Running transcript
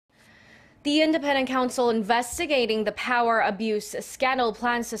The independent counsel investigating the power abuse scandal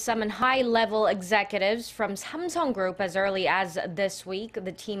plans to summon high-level executives from Samsung Group as early as this week.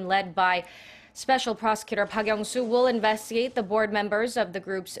 The team led by Special Prosecutor Park Young-soo will investigate the board members of the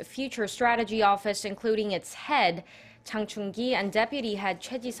group's Future Strategy Office, including its head, Jang Choong-Gi, and deputy head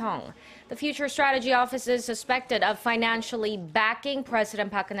Choi Ji-Sung. The Future Strategy Office is suspected of financially backing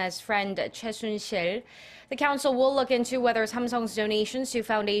President Park Geun-hye's friend Choi Soon-sil. The council will look into whether Samsung's donations to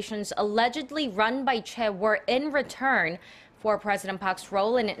foundations allegedly run by Choi were in return for President Park's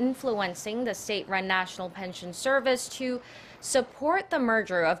role in influencing the state-run National Pension Service to support the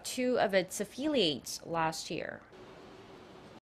merger of two of its affiliates last year.